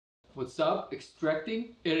What's up?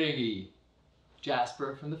 Extracting Iringi.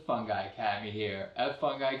 Jasper from the Fungi Academy here at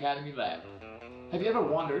Fungi Academy Lab. Have you ever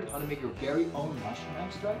wondered how to make your very own mushroom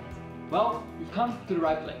extract? Well, you've come to the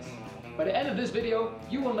right place. By the end of this video,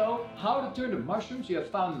 you will know how to turn the mushrooms you have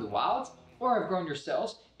found in the wild or have grown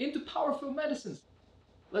yourselves into powerful medicines.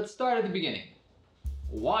 Let's start at the beginning.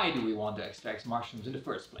 Why do we want to extract mushrooms in the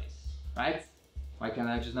first place, right? Why can't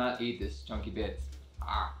I just not eat this chunky bit?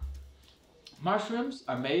 Mushrooms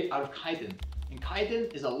are made out of chitin, and chitin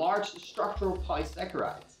is a large structural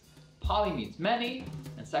polysaccharide. Poly means many,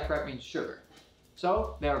 and saccharide means sugar.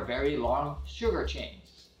 So they are very long sugar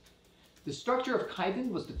chains. The structure of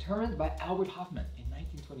chitin was determined by Albert Hofmann in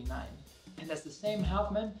 1929, and that's the same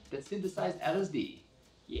Hofmann that synthesized LSD.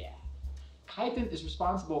 Yeah. Chitin is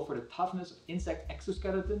responsible for the toughness of insect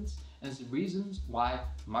exoskeletons, and is the reasons why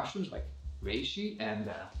mushrooms like reishi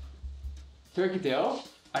and turkey tail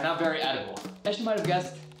are not very edible. As you might have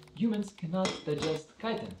guessed, humans cannot digest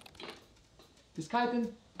chitin. This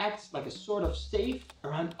chitin acts like a sort of safe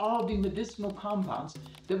around all the medicinal compounds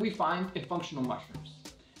that we find in functional mushrooms.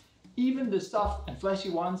 Even the soft and fleshy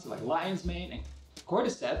ones like lion's mane and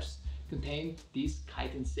cordyceps contain these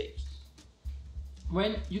chitin safes.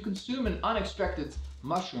 When you consume an unextracted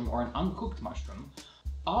mushroom or an uncooked mushroom,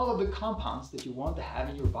 all of the compounds that you want to have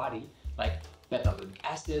in your body, like beta-alutic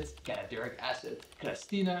acid, ganaderic acid,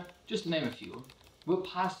 clastina, just to name a few, will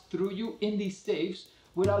pass through you in these safes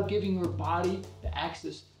without giving your body the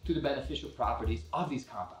access to the beneficial properties of these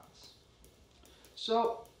compounds.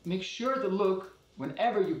 So make sure to look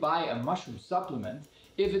whenever you buy a mushroom supplement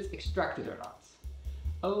if it's extracted or not.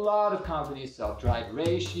 A lot of companies sell dried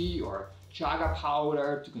reishi or chaga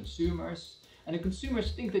powder to consumers, and the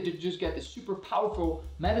consumers think that they just get this super powerful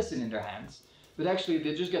medicine in their hands, but actually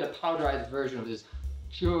they just get a powderized version of this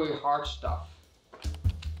chewy hard stuff.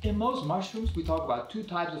 In most mushrooms, we talk about two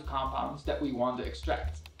types of compounds that we want to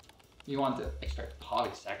extract. We want to extract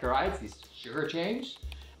polysaccharides, these sugar chains.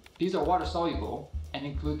 These are water soluble and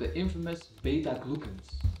include the infamous beta-glucans.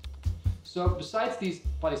 So besides these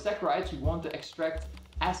polysaccharides, we want to extract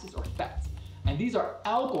acids or fats. And these are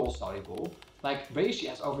alcohol soluble, like reishi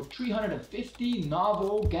has over 350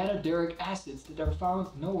 novel ganaderic acids that are found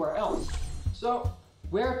nowhere else. So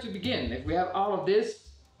where to begin? If we have all of this,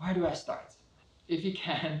 where do I start? If you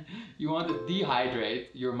can, you want to dehydrate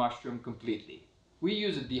your mushroom completely. We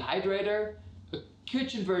use a dehydrator. A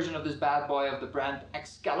kitchen version of this bad boy of the brand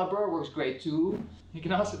Excalibur works great too. You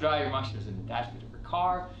can also dry your mushrooms in the dashboard of your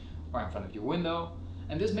car or in front of your window.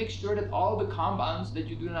 And this makes sure that all the compounds that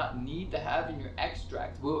you do not need to have in your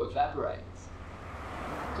extract will evaporate.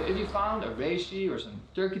 So if you found a reishi or some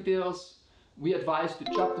turkey tails, we advise to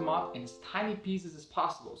chop them up in as tiny pieces as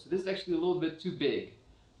possible. So this is actually a little bit too big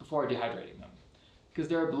before dehydrating them, because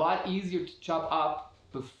they're a lot easier to chop up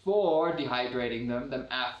before dehydrating them than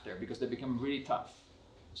after, because they become really tough.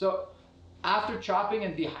 So after chopping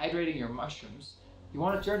and dehydrating your mushrooms, you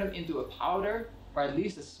want to turn them into a powder, or at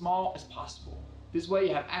least as small as possible. This way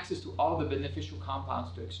you have access to all the beneficial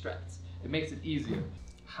compounds to extract. It makes it easier.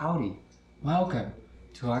 Howdy, welcome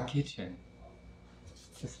to our kitchen.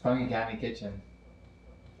 It's Fungi Academy kitchen.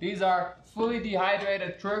 These are fully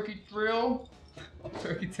dehydrated turkey tail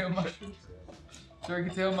mushrooms.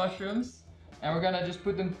 And we're gonna just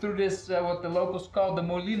put them through this, what the locals call the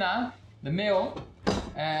molina, the mill.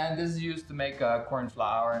 And this is used to make corn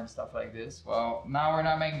flour and stuff like this. Well, now we're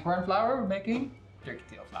not making corn flour, we're making turkey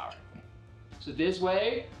tail flour. So this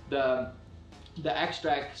way, the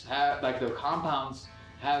extracts have, like the compounds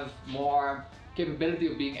have more capability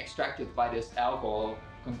of being extracted by this alcohol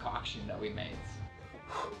concoction that we made.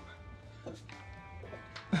 It's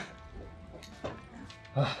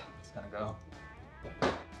gonna go.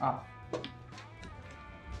 Wow,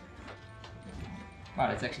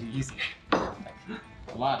 that's actually easier.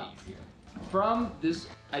 A lot easier. From this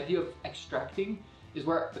idea of extracting is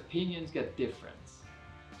where opinions get different.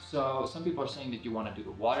 So some people are saying that you want to do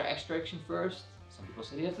the water extraction first. Some people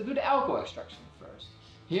say you have to do the alcohol extraction first.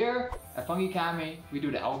 Here at Fungi Academy, we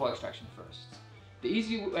do the alcohol extraction first. The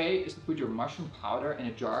easy way is to put your mushroom powder in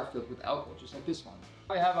a jar filled with alcohol, just like this one.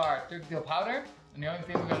 We have our turkey tail powder, and the only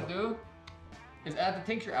thing we're going to do is add the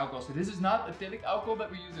tincture alcohol. So this is not ethylic alcohol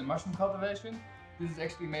that we use in mushroom cultivation. This is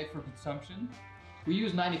actually made for consumption. We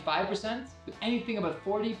use 95%, but anything above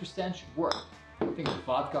 40% should work. Think of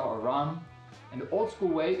vodka or rum. And the old school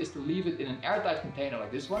way is to leave it in an airtight container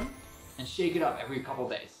like this one and shake it up every couple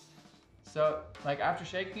days. So like after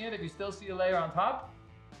shaking it, if you still see a layer on top,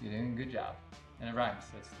 you're doing a good job. And it rhymes,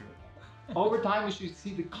 that's true. Over time, we should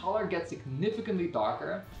see the color get significantly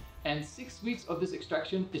darker, and 6 weeks of this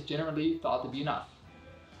extraction is generally thought to be enough.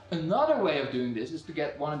 Another way of doing this is to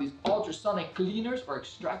get one of these ultrasonic cleaners or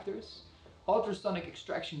extractors. Ultrasonic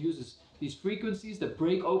extraction uses these frequencies that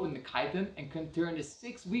break open the chitin and can turn this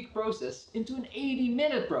 6-week process into an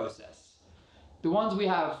 80-minute process. The ones we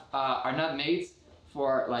have are not made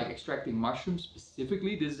for like extracting mushrooms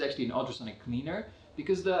specifically. This is actually an ultrasonic cleaner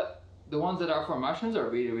because the ones that are for mushrooms are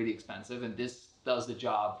really, really expensive, and this does the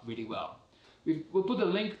job really well. We'll put a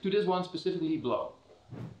link to this one specifically below.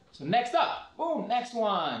 So next up, boom, next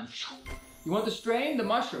one. You want to strain the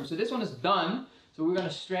mushroom. So this one is done. So we're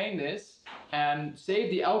gonna strain this and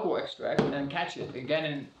save the alcohol extract and catch it again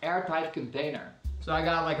in an airtight container. So I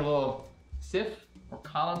got like a little sieve or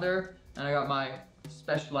colander, and I got my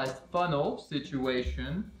specialized funnel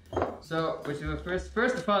situation. So we do first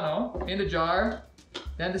the funnel in the jar,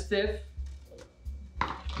 then the sieve.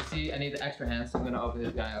 You see, I need the extra hands, so I'm gonna open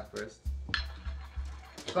this guy up first.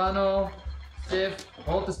 Funnel, sieve,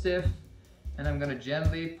 hold the sieve, and I'm gonna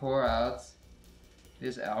gently pour out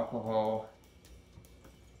this alcohol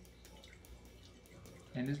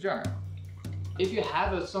in this jar. If you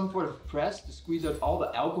have some sort of press to squeeze out all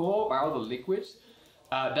the alcohol or all the liquids,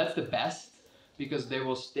 that's the best because they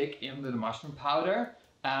will stick into the mushroom powder.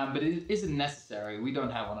 But it isn't necessary. We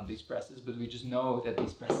don't have one of these presses, but we just know that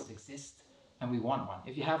these presses exist and we want one.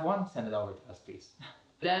 If you have one, send it over to us, please.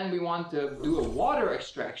 Then we want to do a water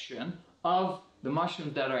extraction of the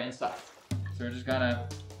mushrooms that are inside. So we're just gonna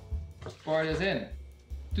pour this in.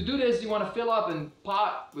 To do this, you want to fill up a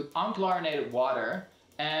pot with unchlorinated water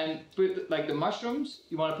and put like the mushrooms,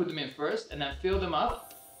 you want to put them in first and then fill them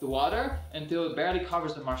up, the water, until it barely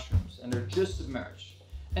covers the mushrooms and they're just submerged.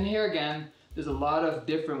 And here again, there's a lot of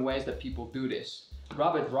different ways that people do this.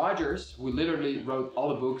 Robert Rogers, who literally wrote all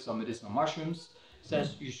the books on medicinal mushrooms,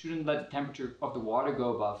 says you shouldn't let the temperature of the water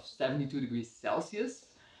go above 72 degrees Celsius.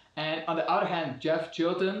 And on the other hand, Jeff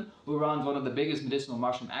Chilton, who runs one of the biggest medicinal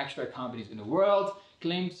mushroom extract companies in the world,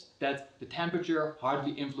 claims that the temperature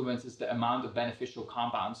hardly influences the amount of beneficial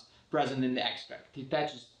compounds present in the extract. He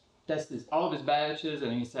tests all of his batches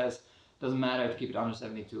and he says it doesn't matter to keep it under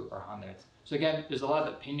 72 or 100. So again, there's a lot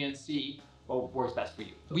of opinions. See what works best for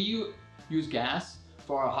you. We use gas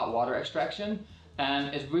for our hot water extraction,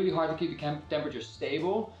 and it's really hard to keep the temperature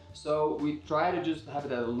stable. So we try to just have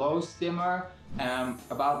it at a low simmer,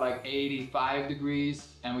 about like 85 degrees,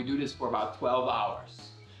 and we do this for about 12 hours.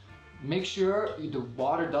 Make sure the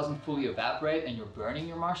water doesn't fully evaporate and you're burning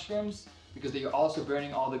your mushrooms, because then you're also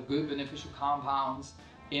burning all the good beneficial compounds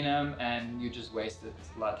in them, and you just wasted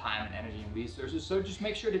a lot of time and energy and resources. So just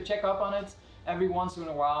make sure to check up on it every once in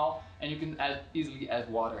a while, and you can easily add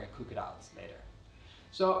water and cook it out later.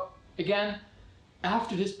 So again,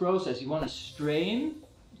 after this process, you want to strain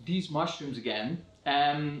these mushrooms again,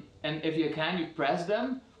 and if you can, you press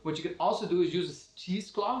them. What you can also do is use a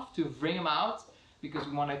cheesecloth to wring them out, because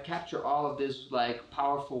we want to capture all of this like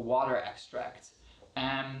powerful water extract.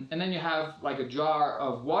 And then you have like a jar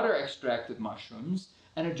of water extracted mushrooms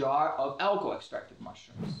and a jar of alcohol extracted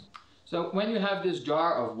mushrooms. So when you have this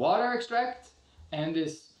jar of water extract and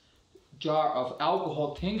this jar of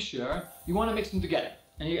alcohol tincture, you want to mix them together.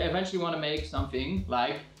 And you eventually want to make something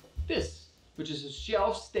like this, which is a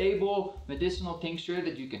shelf-stable medicinal tincture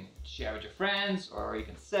that you can share with your friends, or you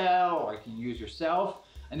can sell, or you can use yourself.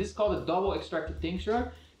 And this is called a double extracted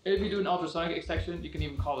tincture. If you do an ultrasonic extraction, you can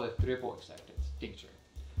even call it a triple extracted tincture.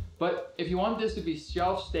 But if you want this to be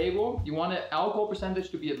shelf-stable, you want the alcohol percentage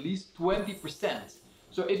to be at least 20%.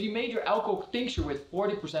 So if you made your alcohol tincture with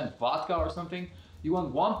 40% vodka or something, you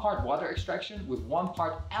want 1 part water extraction with 1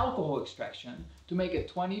 part alcohol extraction to make a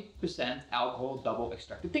 20% alcohol double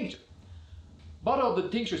extracted tincture. Bottle the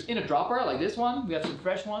tinctures in a dropper like this one. We have some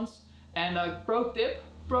fresh ones. And pro tip,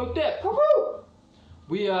 woo-hoo!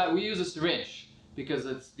 We use a syringe because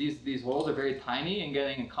it's these holes are very tiny, and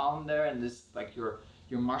getting a column there and this like your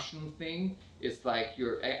mushroom thing, it's like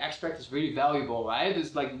your extract is really valuable, right?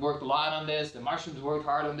 It's like worked a lot on this. The mushrooms worked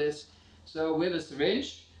hard on this. So with a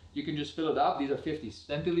syringe, you can just fill it up. These are 50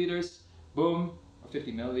 centiliters, boom, or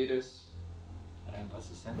 50 milliliters. I don't know what's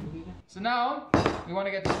a centiliter. So now we want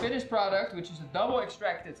to get the finished product, which is a double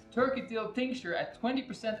extracted turkey tail tincture at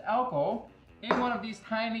 20% alcohol in one of these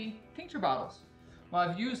tiny tincture bottles. Well,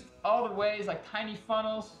 I've used all the ways like tiny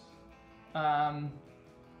funnels,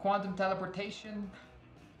 quantum teleportation.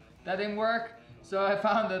 That didn't work, so I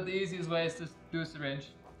found that the easiest way is to do a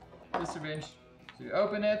syringe. This syringe. So you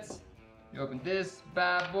open it. You open this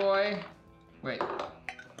bad boy. Wait.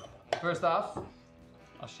 First off,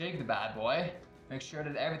 I'll shake the bad boy. Make sure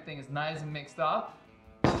that everything is nice and mixed up.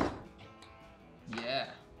 Yeah.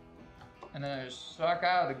 And then I just suck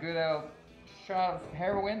out a good old shot of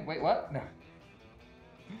heroin. Wait, what? No.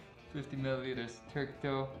 50 milliliters turkey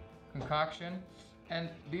tail concoction. And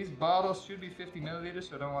these bottles should be 50 milliliters,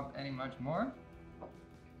 so I don't want any much more.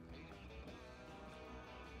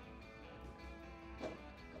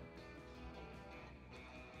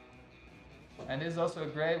 And this is also a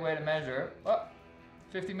great way to measure. Oh,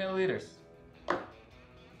 50 milliliters.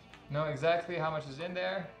 Know exactly how much is in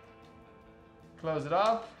there. Close it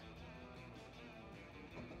up.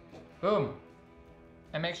 Boom.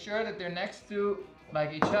 And make sure that they're next to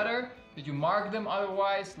like each other, that you mark them,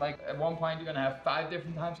 otherwise like at one point you're gonna have 5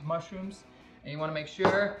 different types of mushrooms and you want to make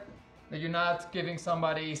sure that you're not giving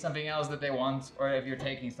somebody something else that they want, or if you're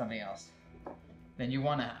taking something else than you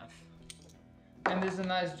want to have. And this is a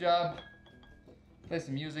nice job. Play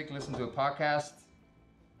some music, listen to a podcast.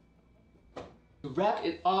 To wrap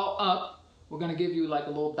it all up, we're gonna give you like a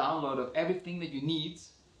little download of everything that you need,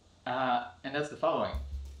 and that's the following.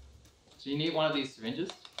 So you need one of these syringes.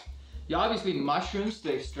 You obviously need mushrooms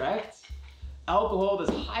to extract, alcohol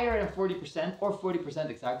that's higher than 40% or 40%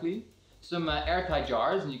 exactly, some airtight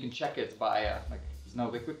jars, and you can check it by like there's no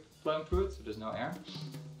liquid flowing through it, so there's no air.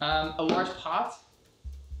 A large pot.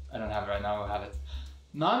 I don't have it right now. I'll have it.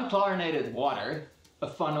 Non-chlorinated water, a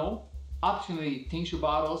funnel, optionally tincture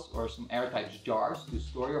bottles or some airtight jars to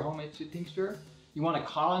store your homemade tincture. You want a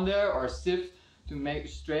colander or a sieve to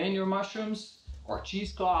strain your mushrooms, or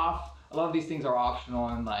cheesecloth. A lot of these things are optional,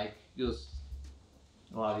 and like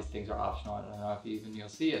a lot of these things are optional. I don't know if you'll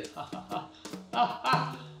see it.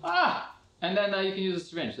 And then you can use a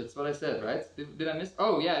syringe. That's what I said, right? Did I miss?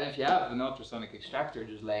 Oh yeah, and if you have an ultrasonic extractor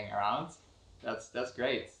just laying around, that's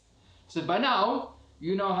great. So by now,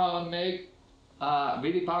 you know how to make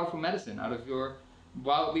really powerful medicine out of your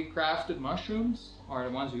wildly crafted mushrooms, or the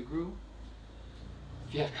ones you grew.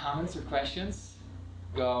 If you have comments or questions,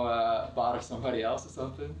 go bother somebody else or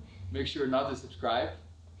something. Make sure not to subscribe.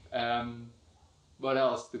 What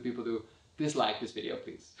else do people do? Dislike this video,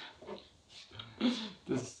 please.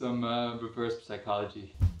 This is some reverse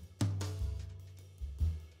psychology.